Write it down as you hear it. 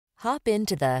Hop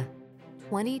into the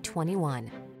 2021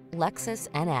 Lexus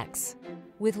NX.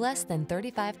 With less than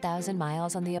 35,000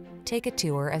 miles on the take a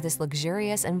tour of this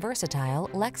luxurious and versatile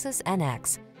Lexus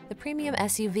NX, the premium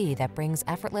SUV that brings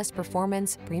effortless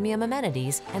performance, premium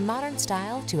amenities, and modern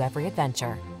style to every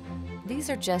adventure.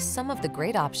 These are just some of the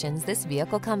great options this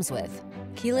vehicle comes with: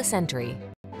 keyless entry,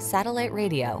 satellite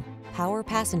radio, power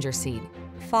passenger seat,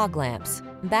 fog lamps,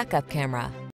 backup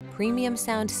camera, premium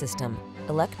sound system,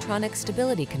 electronic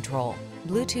stability control,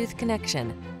 Bluetooth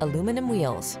connection, aluminum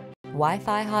wheels,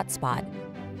 Wi-Fi hotspot.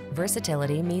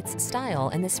 Versatility meets style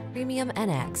in this premium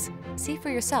NX. See for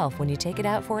yourself when you take it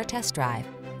out for a test drive.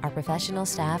 Our professional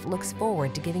staff looks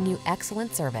forward to giving you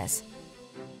excellent service.